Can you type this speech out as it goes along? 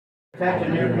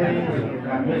attention here, please.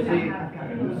 Missy,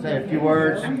 say a few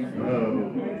words. Thank you,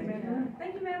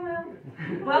 Manuel.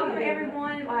 Welcome,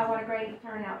 everyone. Wow, what a great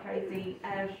turnout, Tracy.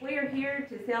 We are here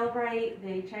to celebrate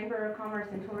the Chamber of Commerce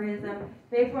and Tourism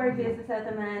February Business of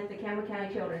the Month, the Campbell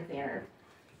County Children's Center.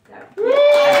 So we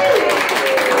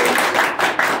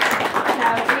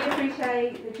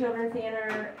appreciate the Children's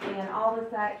Center and all the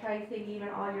staff, Tracy, even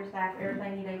all your staff,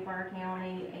 everything you do for our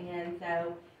county. And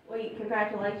so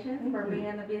congratulations for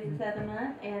being the Business of the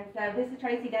Month. And so this is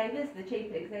Tracy Davis, the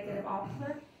Chief Executive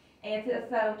Officer. And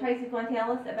so Tracy's going to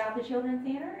tell us about the Children's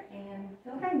Center. And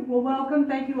so. Okay, well, welcome.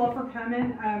 Thank you all for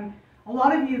coming. A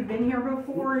lot of you have been here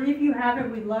before. If you haven't,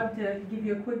 we'd love to give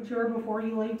you a quick tour before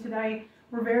you leave today.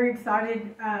 We're very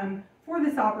excited for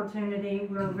this opportunity.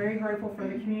 We're very grateful for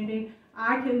the community.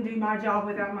 I couldn't do my job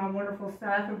without my wonderful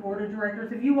staff and board of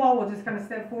directors. If you all will just kind of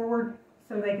step forward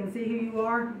so they can see who you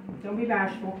are. Don't be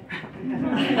bashful.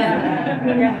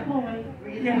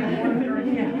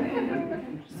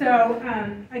 So,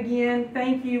 again,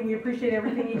 thank you. We appreciate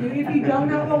everything you do. If you don't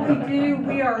know what we do,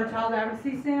 we are a child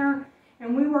advocacy center,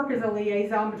 and we work as a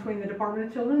liaison between the Department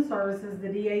of Children's Services, the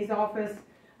DA's office,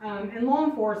 and law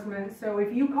enforcement. So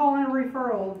if you call in a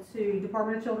referral to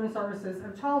Department of Children's Services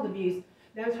of child abuse,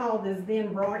 that child is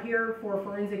then brought here for a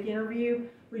forensic interview.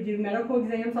 We do medical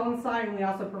exams on site, and we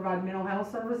also provide mental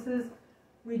health services.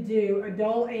 We do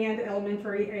adult and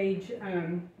elementary age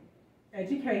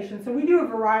education. So we do a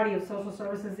variety of social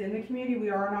services in the community. We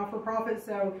are a not-for-profit.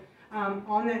 So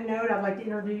on that note, I'd like to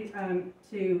introduce,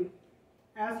 to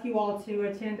ask you all to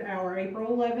attend our April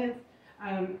 11th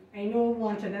annual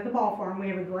luncheon at the Ball Farm. We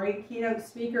have a great keynote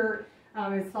speaker.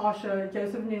 It's Sasha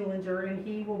Joseph Newlinger, and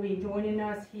he will be joining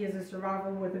us. He is a survivor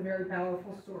with a very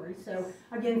powerful story. So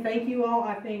again, thank you all.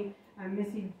 I think,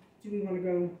 Missy, do we want to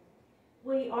go?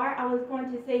 We are. I was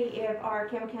going to see if our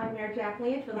Campbell County Mayor Jack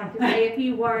Lynch would like to say a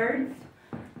few words.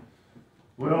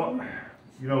 Well,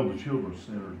 you know, the Children's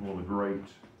Center is one of the great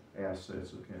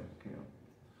assets of Campbell County.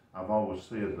 I've always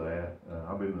said that.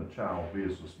 I've been in the child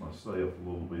business myself a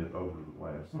little bit over the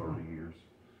last 30 years.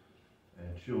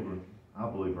 And children, I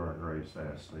believe, are our greatest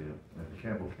asset. And in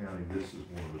Campbell County, this is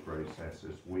one of the greatest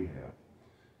assets we have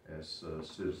as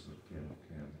citizens of Campbell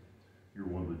County. You're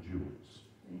one of the jewels.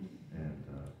 And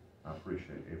I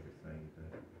appreciate everything you do.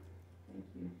 Thank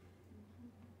you.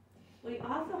 We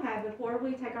also have, before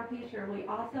we take our picture, we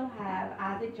also have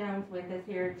Isaac Jones with us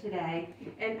here today.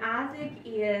 And Isaac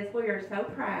is, we are so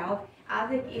proud,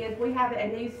 Isaac is, we have a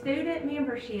new student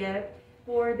membership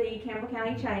for the Campbell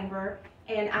County Chamber.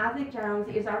 And Isaac Jones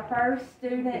is our first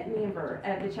student member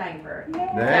of the Chamber.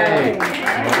 Yay!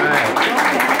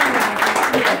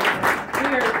 We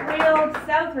are thrilled,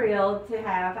 so thrilled to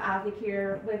have Isaac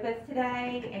here with us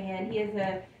today. And he's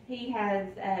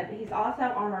also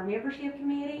on our membership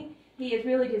committee. He has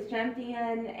really just jumped in,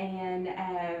 and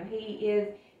he is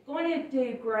going to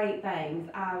do great things.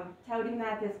 I told him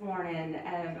that this morning.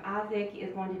 Isaac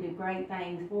is going to do great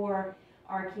things for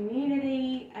our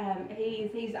community.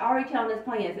 He's already telling us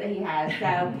plans that he has.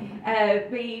 So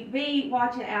be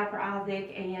watching out for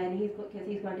Isaac, and because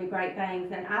he's going to do great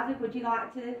things. And Isaac, would you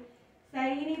like to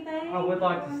say anything? I would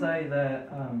like to say that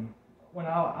when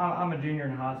I'm a junior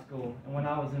in high school, and when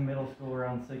I was in middle school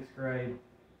around 6th grade,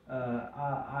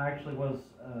 I actually was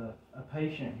a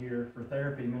patient here for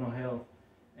therapy, mental health,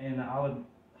 and I would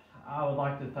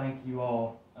like to thank you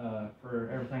all for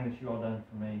everything that you all done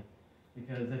for me,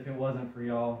 because if it wasn't for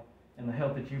y'all and the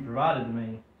help that you provided to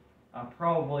me, I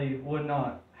probably would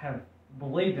not have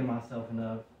believed in myself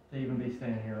enough to even be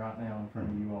standing here right now in front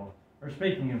of you all, or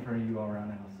speaking in front of you all right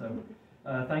now. So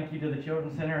thank you to the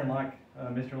Children's Center, and like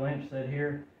Mr. Lynch said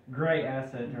here, great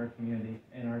asset to our community,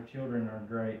 and our children are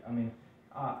great. I mean,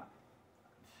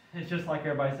 it's just like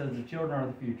everybody says, the children are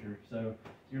the future. So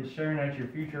you're staring at your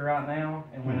future right now,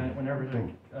 and whenever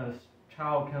a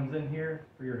child comes in here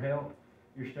for your help,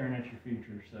 you're staring at your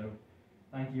future. So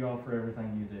thank you all for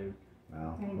everything you do.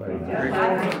 Wow.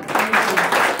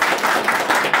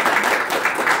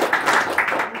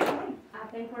 I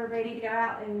think we're ready to go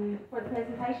out and for the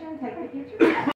presentation, take the picture.